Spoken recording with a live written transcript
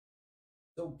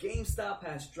So GameStop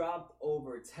has dropped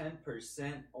over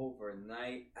 10%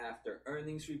 overnight after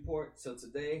earnings report. So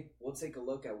today we'll take a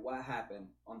look at what happened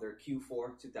on their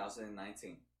Q4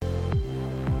 2019.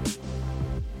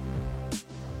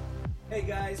 Hey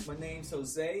guys, my name's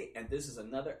Jose and this is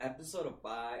another episode of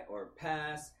Buy or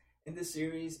Pass. In this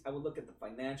series, I will look at the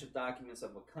financial documents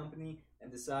of a company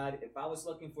and decide if I was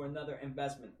looking for another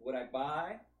investment, would I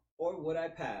buy or would I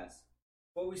pass?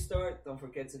 Before we start, don't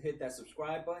forget to hit that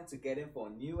subscribe button to get info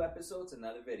on new episodes and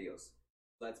other videos.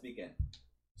 Let's begin.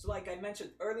 So like I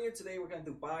mentioned earlier, today we're going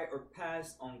to do buy or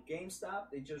pass on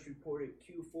GameStop. They just reported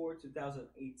Q4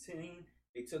 2018.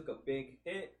 They took a big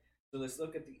hit. So let's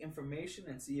look at the information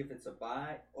and see if it's a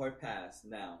buy or pass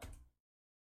now.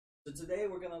 So today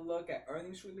we're going to look at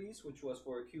earnings release, which was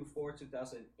for Q4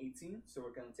 2018. So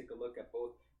we're going to take a look at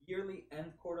both yearly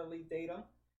and quarterly data.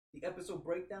 The episode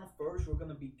breakdown, first we're going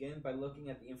to begin by looking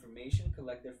at the information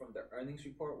collected from the earnings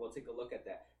report. We'll take a look at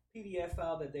that PDF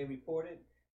file that they reported.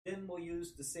 Then we'll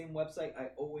use the same website I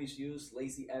always use,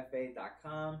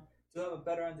 lazyfa.com, to have a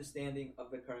better understanding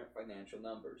of the current financial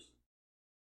numbers.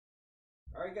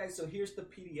 Alright guys, so here's the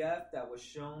PDF that was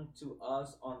shown to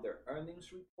us on their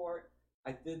earnings report.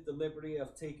 I did the liberty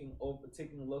of taking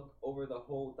a look over the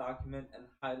whole document and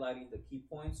highlighting the key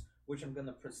points, which I'm going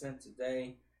to present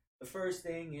today. The first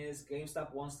thing is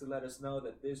GameStop wants to let us know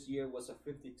that this year was a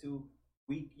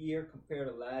 52-week year compared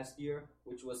to last year,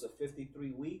 which was a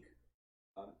 53-week.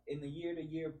 In the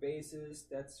year-to-year basis,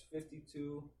 that's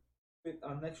 52.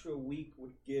 An extra week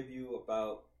would give you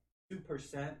about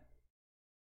 2%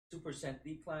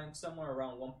 decline, somewhere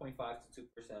around 1.5 to 2%.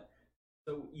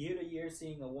 So year-to-year,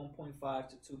 seeing a 1.5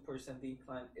 to 2%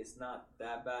 decline is not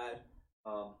that bad.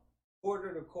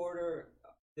 Quarter-to-quarter,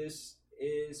 this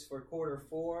is for quarter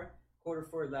four. Quarter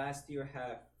four last year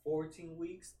had 14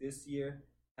 weeks. This year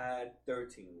had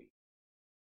 13 weeks.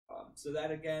 So that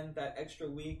again, that extra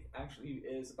week actually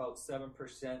is about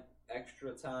 7%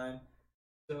 extra time.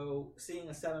 So seeing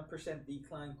a 7%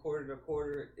 decline quarter to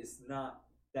quarter is not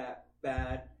that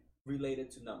bad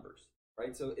related to numbers,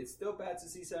 right? So it's still bad to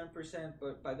see 7%,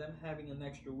 but by them having an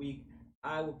extra week,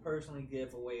 I would personally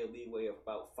give away a leeway of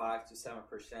about 5 to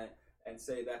 7%. And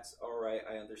say that's all right.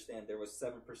 I understand there was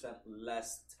 7%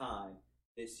 less time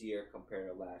this year compared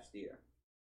to last year.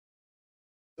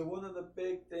 So one of the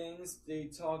big things they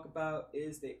talk about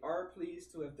is they are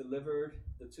pleased to have delivered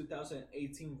the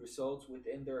 2018 results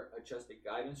within their adjusted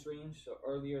guidance range. So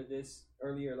earlier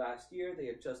last year they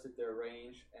adjusted their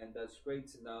range, and that's great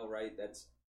to know, right? That's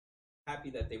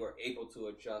happy that they were able to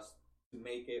adjust to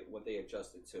make it what they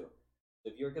adjusted to.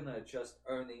 If you're gonna adjust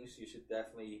earnings, you should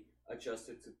definitely adjust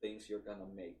it to things you're gonna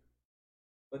make.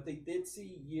 But they did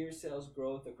see year sales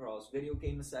growth across video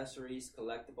game accessories,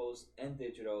 collectibles, and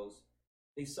digitals.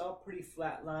 They saw a pretty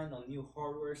flat line on new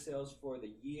hardware sales for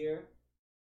the year,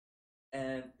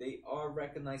 and they are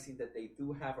recognizing that they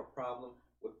do have a problem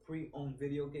with pre-owned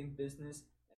video game business,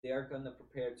 and they are gonna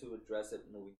prepare to address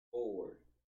it moving forward.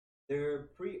 Their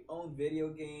pre-owned video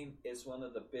game is one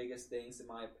of the biggest things in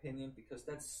my opinion because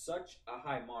that's such a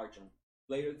high margin.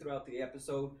 Later throughout the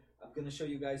episode, I'm going to show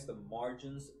you guys the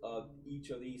margins of each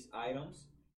of these items.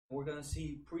 We're going to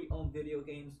see pre-owned video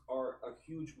games are a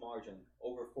huge margin,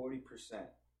 over 40%.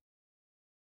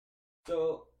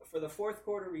 So for the fourth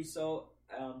quarter result,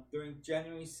 during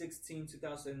January 16,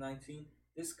 2019,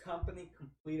 this company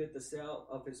completed the sale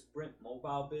of its Sprint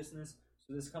mobile business.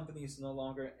 So this company is no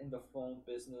longer in the phone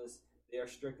business. They are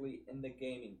strictly in the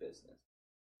gaming business.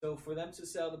 So for them to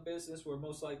sell the business, we're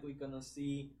most likely going to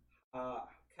see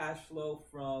cash flow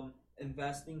from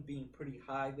investing being pretty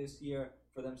high this year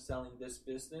for them selling this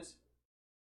business.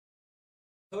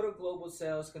 Total global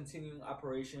sales continuing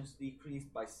operations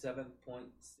decreased by 7.6%.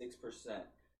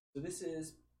 So this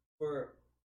is for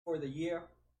the year.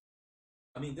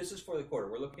 This is for the quarter.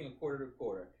 We're looking at quarter to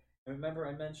quarter. And remember,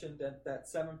 I mentioned that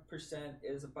 7%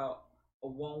 is about a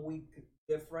 1 week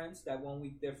difference. That 1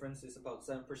 week difference is about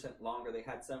 7% longer. They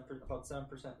had about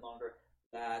 7% longer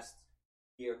last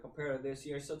year compared to this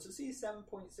year. So to see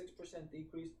 7.6%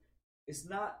 decrease, it's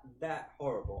not that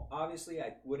horrible. Obviously,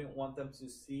 I wouldn't want them to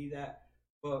see that,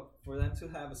 but for them to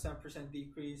have a 7%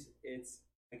 decrease, it's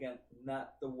again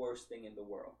not the worst thing in the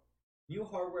world. New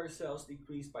hardware sales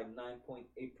decreased by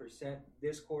 9.8%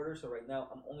 this quarter. So right now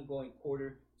I'm only going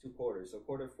quarter to quarter. So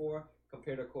quarter four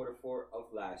compared to quarter four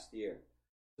of last year.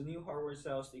 So new hardware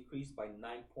sales decreased by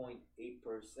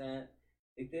 9.8%.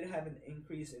 They did have an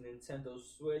increase in Nintendo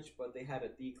Switch, but they had a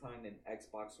decline in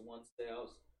Xbox One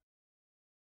sales.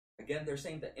 Again, they're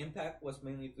saying the impact was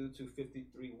mainly due to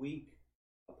 53 week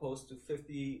opposed to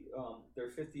 50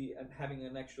 and having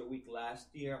an extra week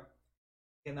last year.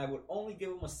 And I would only give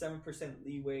them a 7%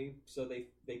 leeway, so they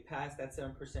passed that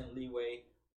 7% leeway,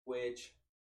 which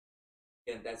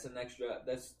again that's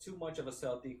too much of a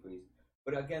sell decrease.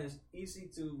 But again, it's easy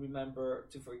to remember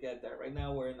to forget that right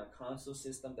now we're in a console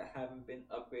system that haven't been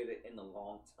upgraded in a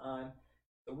long time,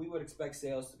 so we would expect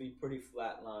sales to be pretty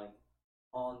flatlined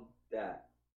on that.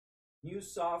 New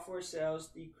software sales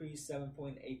decreased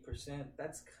 7.8%.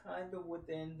 That's kind of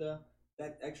within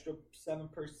that extra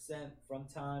 7% from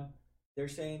time. They're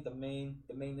saying the main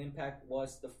impact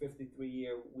was the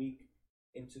 53-year week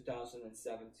in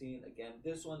 2017. Again,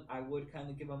 this one I would kind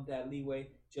of give them that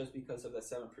leeway just because of the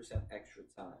 7% extra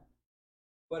time.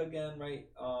 But again, right,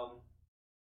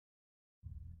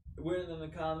 we're in an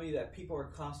economy that people are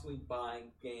constantly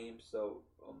buying games, so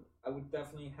I would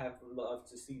definitely have loved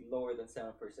to see lower than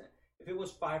 7%. If it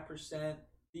was 5%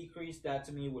 decrease, that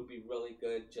to me would be really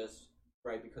good, just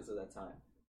right because of that time.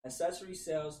 Accessory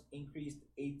sales increased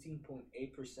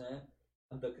 18.8%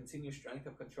 on the continued strength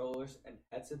of controllers and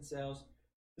headset sales.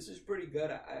 This is pretty good.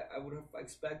 I would have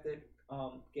expected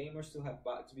gamers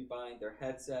to be buying their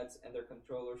headsets and their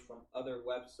controllers from other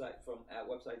websites from at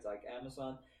websites like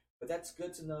Amazon. But that's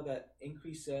good to know that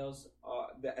increased sales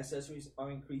the accessories are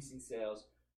increasing sales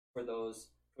for those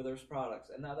products.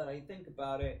 And now that I think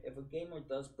about it, if a gamer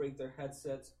does break their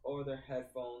headsets or their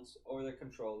headphones or their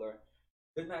controller,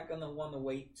 they're not gonna want to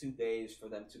wait 2 days for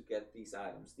them to get these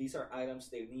items. These are items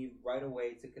they need right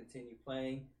away to continue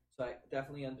playing. So I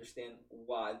definitely understand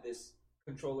why this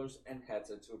controllers and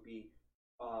headsets would be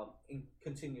in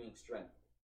continuing strength.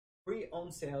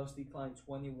 Pre-owned sales declined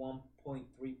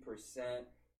 21.3%,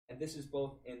 and this is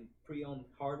both in pre-owned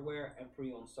hardware and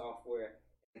pre-owned software.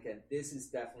 Again, this is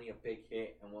definitely a big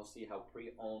hit, and we'll see how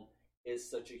pre-owned is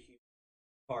such a huge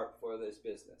part for this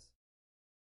business.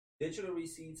 Digital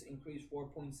receipts increased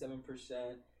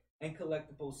 4.7%, and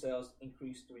collectible sales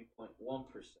increased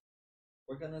 3.1%.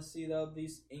 We're gonna see though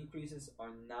these increases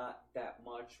are not that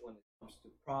much when it comes to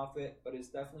profit, but it's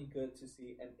definitely good to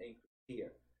see an increase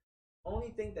here. Only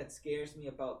thing that scares me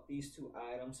about these two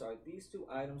items are these two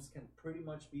items can pretty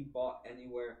much be bought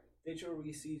anywhere. Digital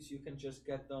receipts, you can just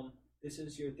get them. This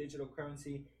is your digital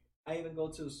currency. I even go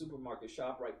to a supermarket,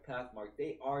 ShopRite, Pathmark.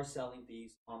 They are selling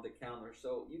these on the counter,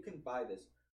 so you can buy this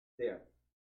there.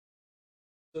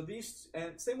 So these,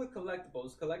 and same with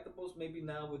collectibles. Collectibles maybe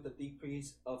now with the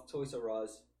decrease of Toys R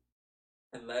Us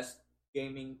and less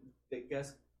gaming, I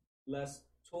guess less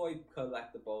toy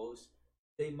collectibles,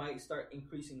 they might start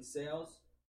increasing sales.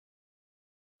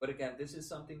 But again, this is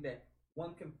something that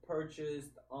one can purchase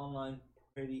online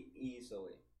pretty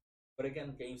easily. But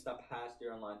again, GameStop has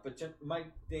their online. But just, my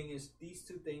thing is, these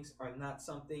two things are not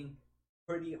something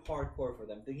pretty hardcore for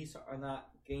them. These are not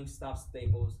GameStop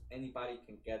staples. Anybody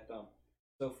can get them.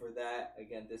 So for that,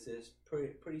 again, this is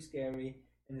pretty scary,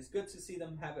 and it's good to see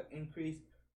them have an increase.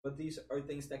 But these are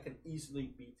things that can easily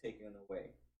be taken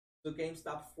away. So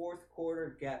GameStop fourth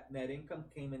quarter GAAP net income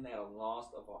came in at a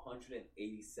loss of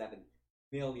 $187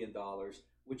 million,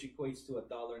 which equates to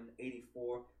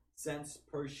 $1.84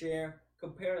 per share.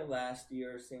 Compared to last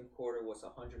year, same quarter was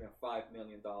 $105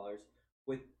 million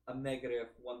with a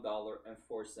negative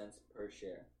 $1.04 per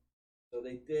share. So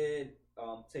they did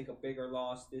take a bigger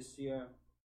loss this year.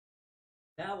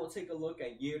 Now we'll take a look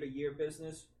at year-to-year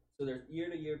business. So their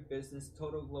year-to-year business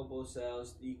total global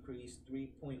sales decreased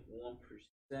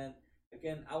 3.1%.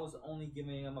 Again, I was only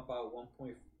giving them about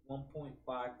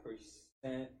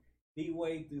 1.5%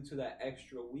 leeway due to that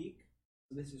extra week.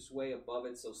 So this is way above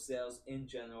it. So sales in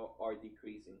general are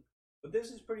decreasing. But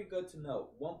this is pretty good to know.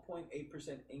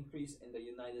 1.8% increase in the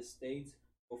United States,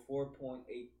 or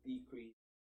 4.8% decrease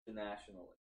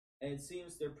internationally. And it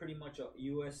seems they're pretty much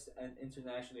US and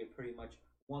internationally are pretty much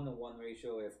 1-to-1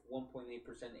 ratio. If 1.8%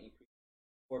 increase,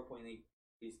 4.8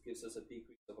 increase gives us a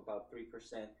decrease of about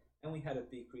 3%, and we had a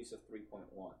decrease of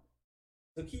 3.1.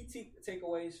 So key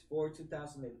takeaways for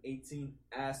 2018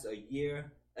 as a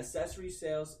year: accessory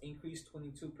sales increased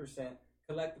 22%,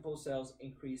 collectible sales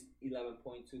increased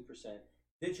 11.2%,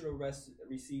 digital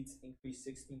receipts increased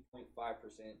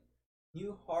 16.5%.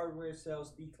 New hardware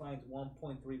sales declined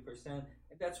 1.3%,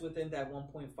 and that's within that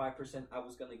 1.5% I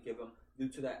was going to give them due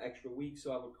to that extra week,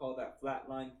 so I would call that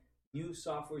flatline. New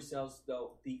software sales,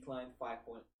 though, declined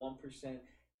 5.1%,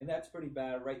 and that's pretty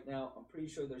bad right now. I'm pretty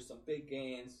sure there's some big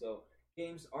gains, so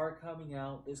games are coming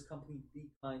out. This company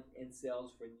declined in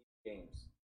sales for new games.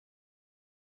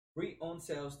 Pre-owned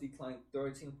sales declined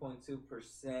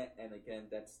 13.2%, and again,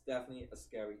 that's definitely a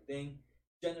scary thing.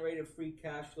 Generated free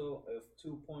cash flow of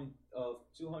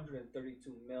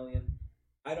 232 million.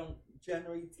 I don't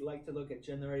generally like to look at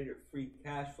generated free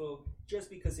cash flow just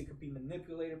because it could be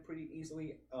manipulated pretty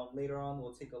easily. Later on,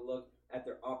 we'll take a look at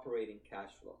their operating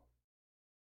cash flow.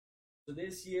 So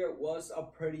this year was a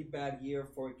pretty bad year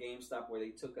for GameStop, where they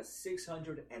took a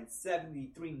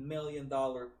 $673 million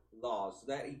loss. So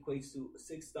that equates to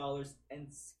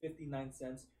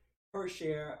 $6.59 per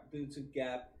share due to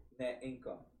GAAP net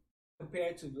income.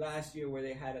 Compared to last year, where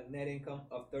they had a net income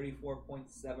of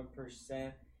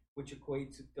 34.7%, which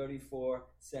equates to 34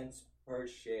 cents per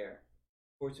share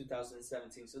for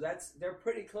 2017. So they're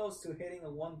pretty close to hitting a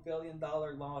 $1 billion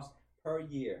loss per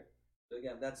year. So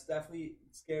again, that's definitely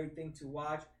a scary thing to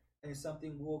watch, and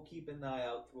something we'll keep an eye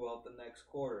out throughout the next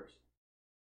quarters.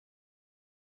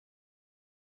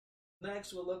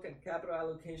 Next, we'll look at capital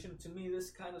allocation. To me,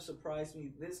 this kind of surprised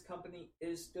me. This company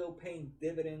is still paying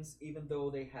dividends even though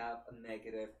they have a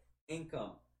negative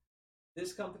income.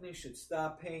 This company should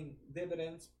stop paying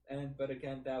dividends, but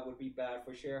again, that would be bad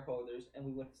for shareholders, and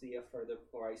we would see a further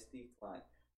price decline.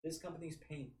 This company is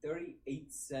paying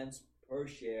 38 cents per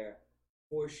share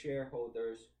for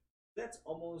shareholders. That's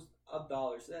almost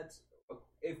 $1. So that's,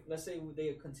 if let's say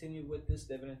they continue with this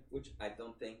dividend, which I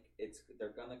don't think they're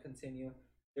gonna continue.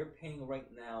 They're paying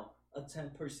right now a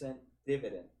 10%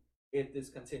 dividend if this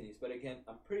continues. But again,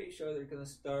 I'm pretty sure they're gonna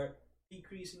start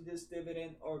decreasing this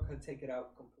dividend or could take it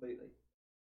out completely.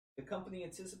 The company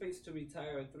anticipates to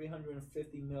retire a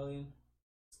 $350 million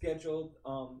scheduled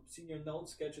senior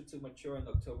notes scheduled to mature in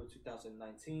October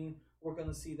 2019. We're going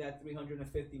to see that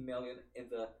 $350 million in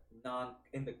the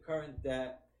current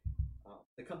debt.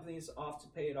 The company is off to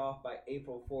pay it off by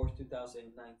April 4th,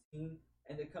 2019,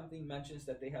 and the company mentions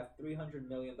that they have $300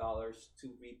 million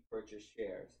to repurchase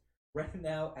shares. Right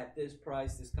now, at this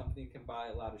price, this company can buy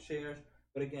a lot of shares,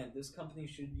 but again, this company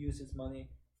should use its money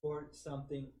for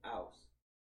something else.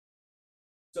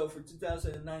 So for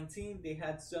 2019, they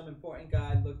had some important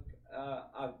guide.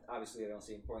 Obviously I don't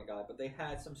see important guide, but they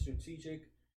had some strategic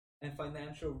and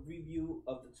financial review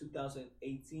of the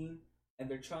 2018, and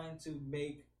they're trying to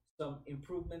make some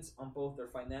improvements on both their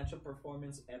financial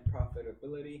performance and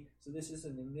profitability. So this is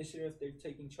an initiative they're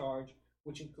taking charge,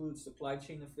 which includes supply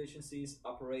chain efficiencies,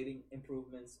 operating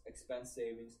improvements, expense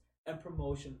savings, and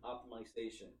promotion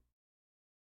optimization.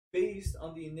 Based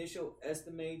on the initial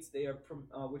estimates,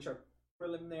 which are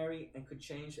preliminary and could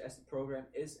change as the program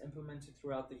is implemented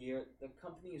throughout the year, the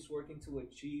company is working to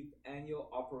achieve annual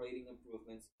operating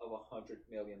improvements of $100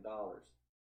 million.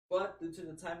 But due to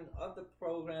the timing of the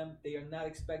program, they are not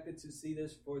expected to see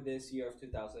this for this year of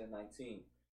 2019.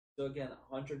 So again,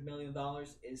 $100 million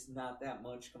is not that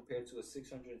much compared to a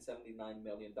 $679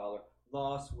 million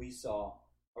loss we saw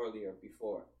earlier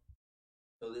before.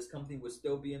 So this company would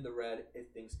still be in the red if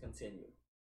things continue.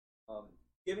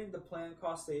 Given the planned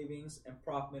cost savings and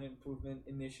profit improvement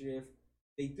initiative,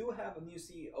 they do have a new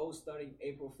CEO starting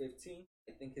April 15th.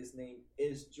 I think his name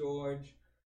is George.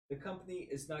 The company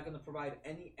is not going to provide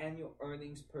any annual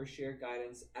earnings per share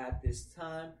guidance at this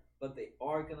time, but they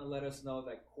are going to let us know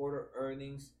that quarter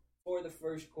earnings for the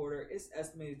first quarter is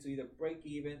estimated to either break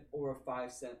even or a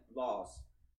 5-cent loss,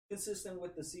 consistent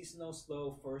with the seasonal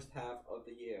slow first half of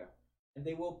the year. And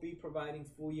they will be providing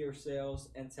full year sales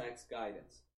and tax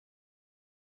guidance.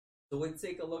 So we'll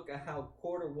take a look at how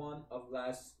quarter one of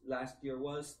last year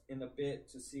was in a bit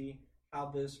to see how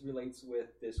this relates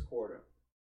with this quarter.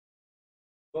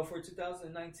 But for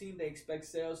 2019, they expect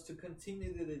sales to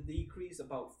continue to decrease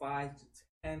about 5 to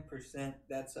 10%.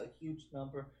 That's a huge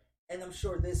number. And I'm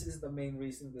sure this is the main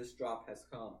reason this drop has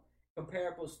come.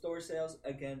 Comparable store sales,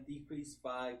 again, decreased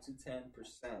 5 to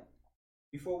 10%.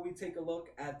 Before we take a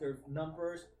look at their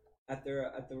numbers, at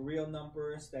the real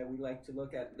numbers that we like to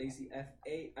look at, Lazy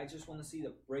FA, I just want to see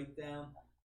the breakdown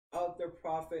of their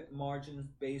profit margins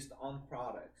based on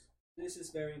products. This is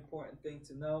a very important thing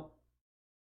to know.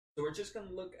 So we're just going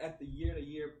to look at the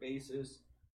year-to-year basis.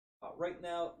 Right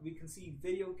now, we can see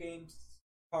video games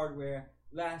hardware.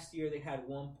 Last year, they had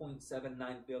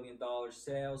 $1.79 billion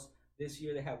sales. This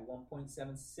year, they have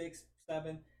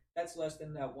 1.767. That's less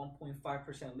than that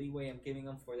 1.5% leeway I'm giving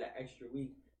them for that extra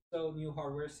week. So new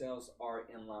hardware sales are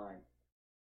in line.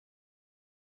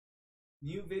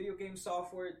 New video game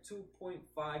software,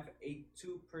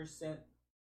 2.582%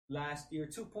 last year.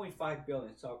 2.5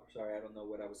 billion. Sorry, I don't know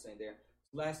what I was saying there.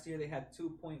 Last year they had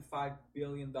 $2.5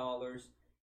 billion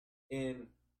in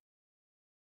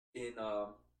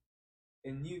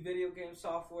new video game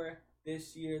software.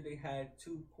 This year they had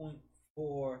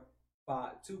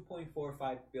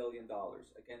 $2.45 billion.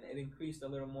 Again, it increased a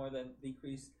little more than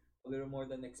decreased a little more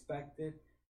than expected.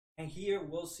 And here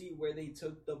we'll see where they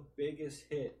took the biggest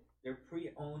hit, their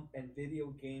pre-owned and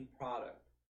video game product.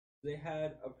 They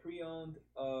had a pre-owned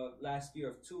last year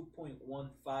of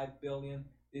 2.15 billion.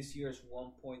 This year is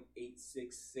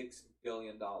 1.866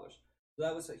 billion dollars. So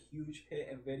that was a huge hit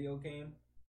in video game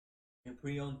and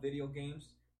pre-owned video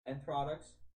games and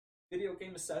products. Video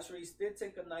game accessories did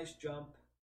take a nice jump.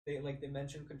 They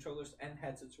mentioned, controllers and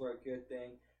headsets were a good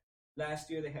thing. Last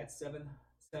year they had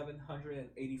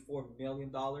 $784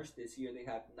 million. This year they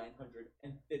have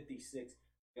 $956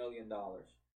 million.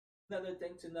 Another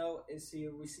thing to note is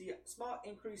here we see a small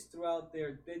increase throughout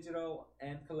their digital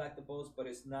and collectibles, but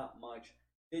it's not much.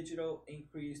 Digital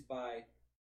increased by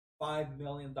 $5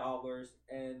 million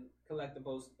and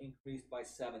collectibles increased by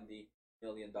 $70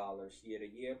 million year to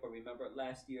year. But remember,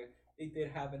 last year they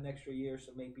did have an extra year,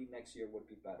 so maybe next year would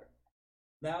be better.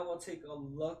 Now we'll take a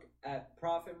look at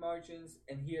profit margins,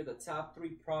 and here the top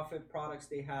three profit products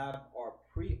they have are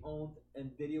pre-owned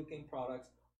and video game products,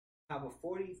 have a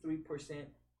 43%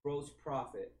 gross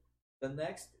profit. The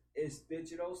next is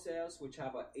digital sales, which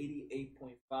have a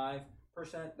 88.5%.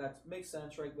 That makes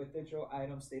sense, right? With digital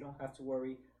items, they don't have to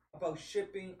worry about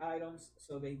shipping items,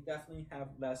 so they definitely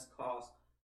have less cost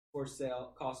for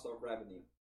sale, cost of revenue.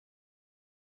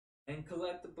 And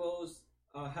collectibles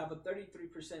have a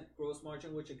 33% gross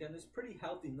margin, which again is pretty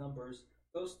healthy numbers.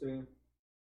 Those three.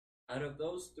 Out of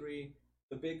those three,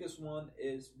 the biggest one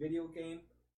is video game.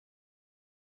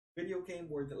 Video game,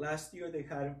 where the last year they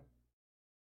had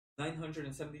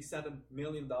 $977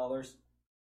 million,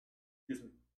 excuse me,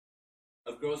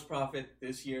 of gross profit.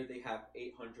 This year they have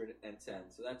 810.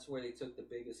 So that's where they took the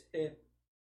biggest hit.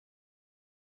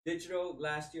 Digital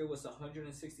last year was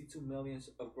 162 million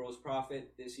of gross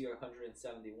profit. This year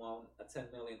 171, a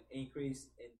 10 million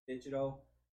increase in digital,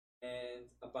 and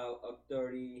about a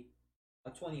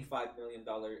 $25 million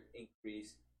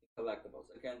increase in collectibles.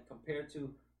 Again, compared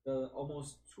to the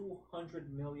almost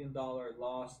 $200 million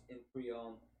loss in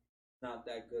pre-owned, not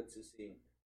that good to see.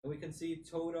 And we can see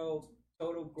total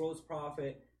gross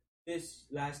profit this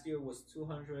last year was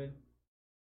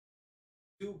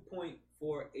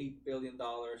 $2.48 billion,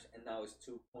 and now it's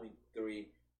 $2.3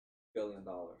 billion.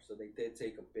 So they did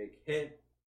take a big hit.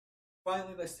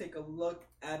 Finally, let's take a look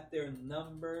at their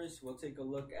numbers. We'll take a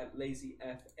look at Lazy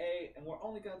FA, and we're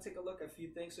only going to take a look at a few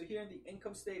things. So here in the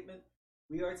income statement,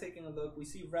 we are taking a look. We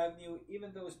see revenue,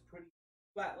 even though it's pretty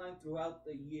flatlined throughout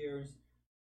the years,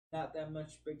 not that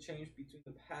much big change between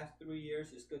the past 3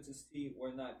 years. It's good to see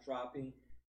we're not dropping.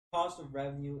 Cost of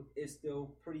revenue is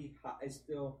still pretty high, is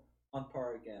still on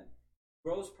par again.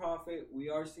 Gross profit, we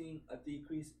are seeing a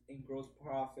decrease in gross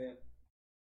profit.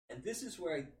 And this is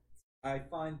where I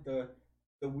find the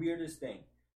weirdest thing.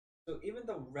 So even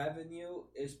the revenue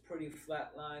is pretty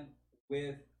flatlined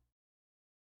with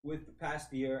the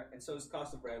past year, and so is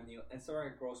cost of revenue, and so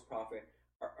our gross profit.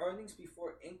 Our earnings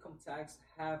before income tax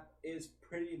is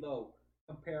pretty low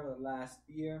compared to last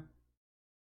year.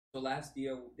 So last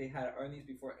year they had earnings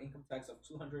before income tax of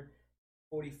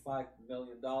 $245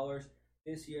 million.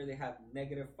 This year they have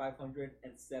negative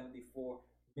 $574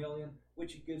 million,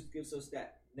 which gives us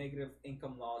that negative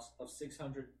income loss of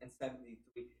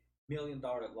 $673 million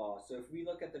loss. So if we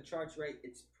look at the charts, right,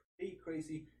 it's pretty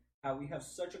crazy how we have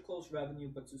such a close revenue,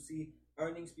 but to see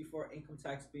earnings before income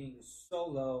tax being so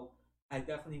low, I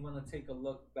definitely want to take a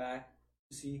look back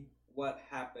to see what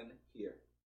happened here.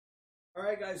 All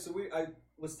right, guys, so I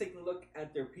was taking a look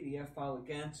at their PDF file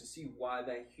again to see why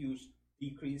that huge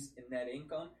decrease in net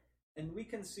income. And we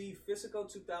can see fiscal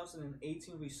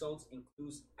 2018 results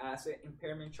includes asset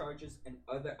impairment charges and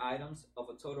other items of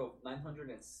a total of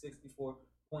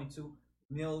 $964.2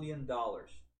 million.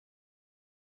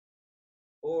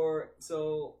 Or,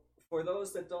 so for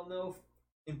those that don't know,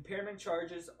 impairment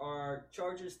charges are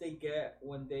charges they get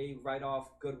when they write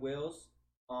off goodwills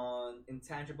on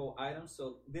intangible items.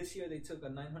 So this year they took a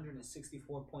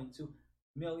 $964.2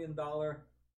 million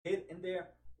hit in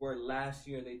there, where last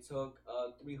year they took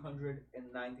a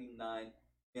 $399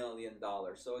 million.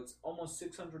 So it's almost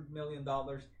 $600 million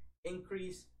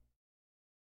increase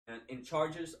in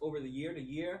charges over the year to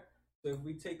year. So if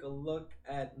we take a look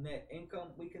at net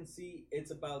income, we can see it's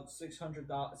about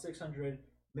 $600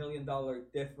 million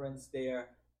difference there,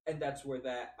 and that's where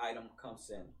that item comes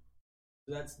in.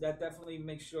 So that definitely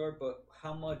makes sure. But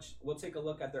how much? We'll take a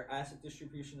look at their asset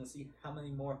distribution and see how many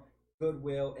more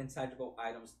goodwill intangible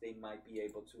items they might be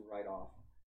able to write off.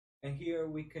 And here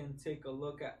we can take a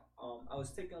look at. I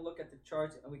was taking a look at the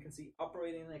charts, and we can see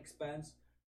operating expense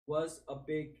was a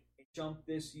big jump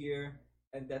this year,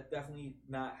 and that definitely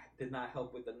did not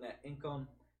help with the net income.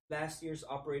 Last year's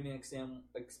operating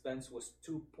expense was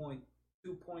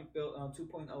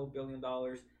 $2.0 billion.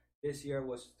 This year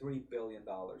was $3 billion,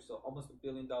 so almost $1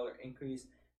 billion increase.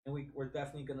 and we're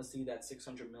definitely going to see that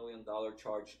 $600 million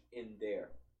charge in there.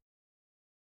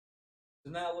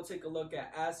 So now we'll take a look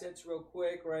at assets real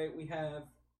quick, right? We have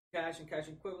cash and cash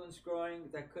equivalents growing.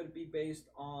 That could be based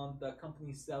on the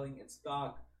company selling its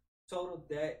stock. Total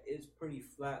debt is pretty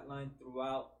flatlined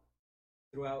throughout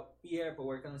here, but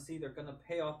we're gonna see they're gonna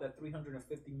pay off that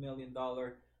 $350 million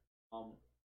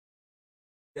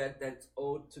debt that's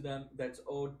owed to them. That's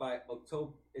owed by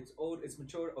October. It's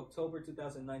matured October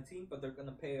 2019, but they're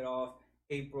gonna pay it off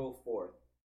April 4th.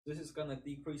 This is gonna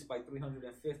decrease by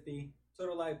 350.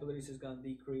 Total liabilities is gonna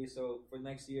decrease. So for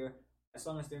next year, as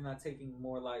long as they're not taking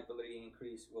more liability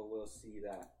increase, we'll see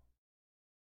that.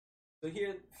 So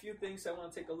here, a few things I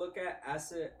want to take a look at.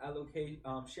 Asset allocate,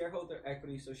 shareholder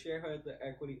equity. So shareholder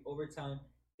equity over time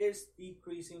is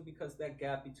decreasing because that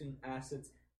gap between assets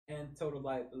and total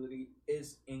liability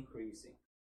is increasing.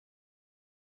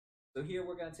 So here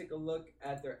we're going to take a look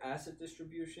at their asset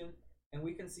distribution, and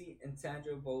we can see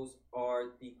intangibles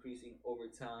are decreasing over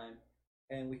time,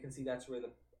 and we can see that's where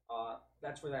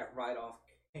that write-off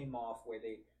came off, where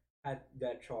they had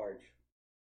that charge.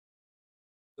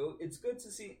 So it's good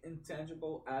to see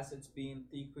intangible assets being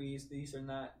decreased. These are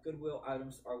not goodwill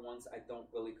items, are ones I don't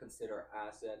really consider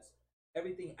assets.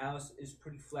 Everything else is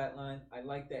pretty flatline. I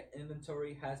like that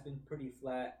inventory has been pretty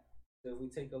flat. So if we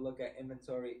take a look at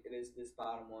inventory, it is this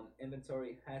bottom one.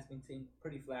 Inventory has been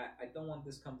pretty flat. I don't want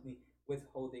this company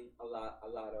withholding a lot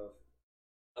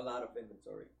of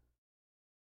inventory.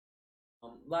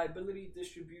 Liability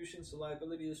distribution. So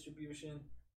liability distribution,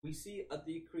 we see a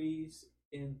decrease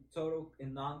in total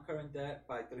in non-current debt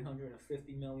by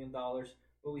 $350 million,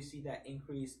 but we see that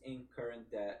increase in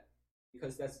current debt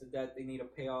because that's the debt they need to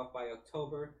pay off by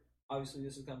October. Obviously,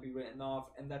 this is going to be written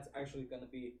off, and that's actually going to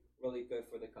be really good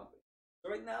for the company.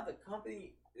 So right now, the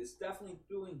company is definitely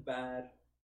doing bad,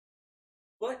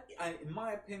 but in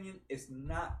my opinion, it's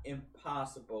not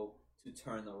impossible to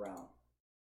turn around.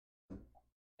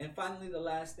 And finally, the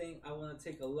last thing I want to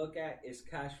take a look at is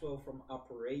cash flow from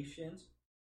operations.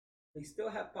 They still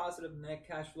have positive net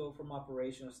cash flow from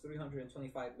operations,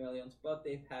 $325 million, but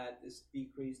they've had this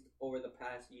decrease over the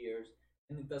past years,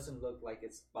 and it doesn't look like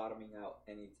it's bottoming out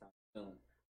anytime soon.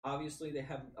 Obviously, they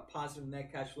have a positive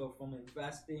net cash flow from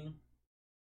investing,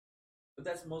 but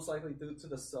that's most likely due to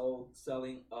the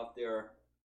selling of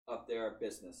their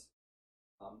business.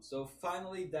 So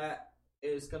finally, that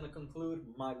is going to conclude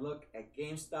my look at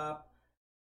GameStop.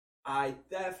 I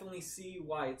definitely see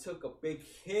why it took a big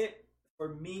hit.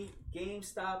 For me,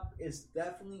 GameStop is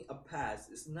definitely a pass.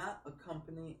 It's not a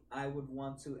company I would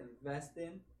want to invest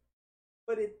in,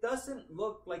 but it doesn't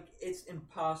look like it's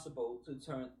impossible to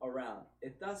turn around.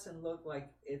 It doesn't look like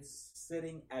it's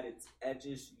sitting at its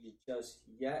edges just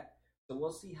yet. So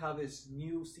we'll see how this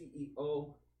new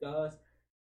CEO does.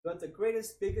 But the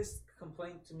biggest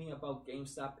complaint to me about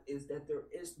GameStop is that there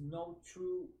is no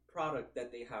true product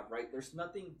that they have, right? There's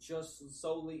nothing just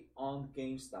solely on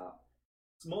GameStop.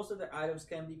 Most of the items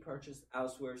can be purchased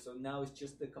elsewhere, so now it's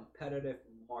just a competitive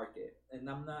market. And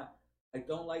I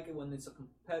don't like it when it's a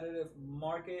competitive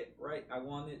market, right? I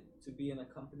want it to be in a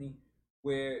company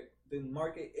where the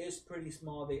market is pretty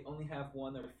small. They only have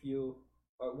one or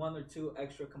two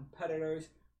extra competitors,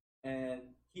 and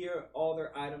here all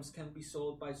their items can be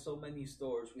sold by so many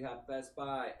stores. We have Best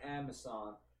Buy,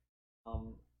 Amazon,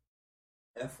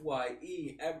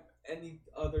 FYE, any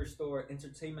other store,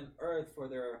 Entertainment Earth for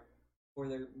their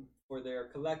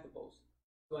collectibles.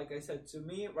 Like I said, to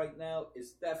me right now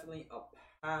it's definitely a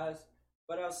pass,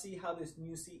 but I'll see how this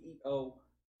new CEO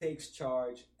takes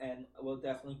charge, and we'll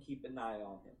definitely keep an eye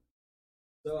on him.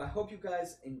 So I hope you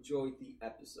guys enjoyed the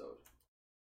episode.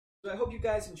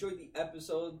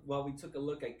 While we took a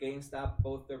look at GameStop,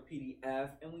 both their PDF,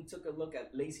 and we took a look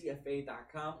at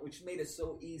LazyFA.com, which made it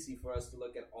so easy for us to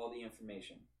look at all the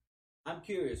information. I'm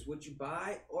curious, would you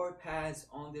buy or pass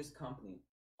on this company?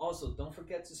 Also, don't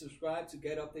forget to subscribe to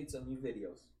get updates on new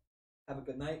videos. Have a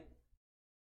good night.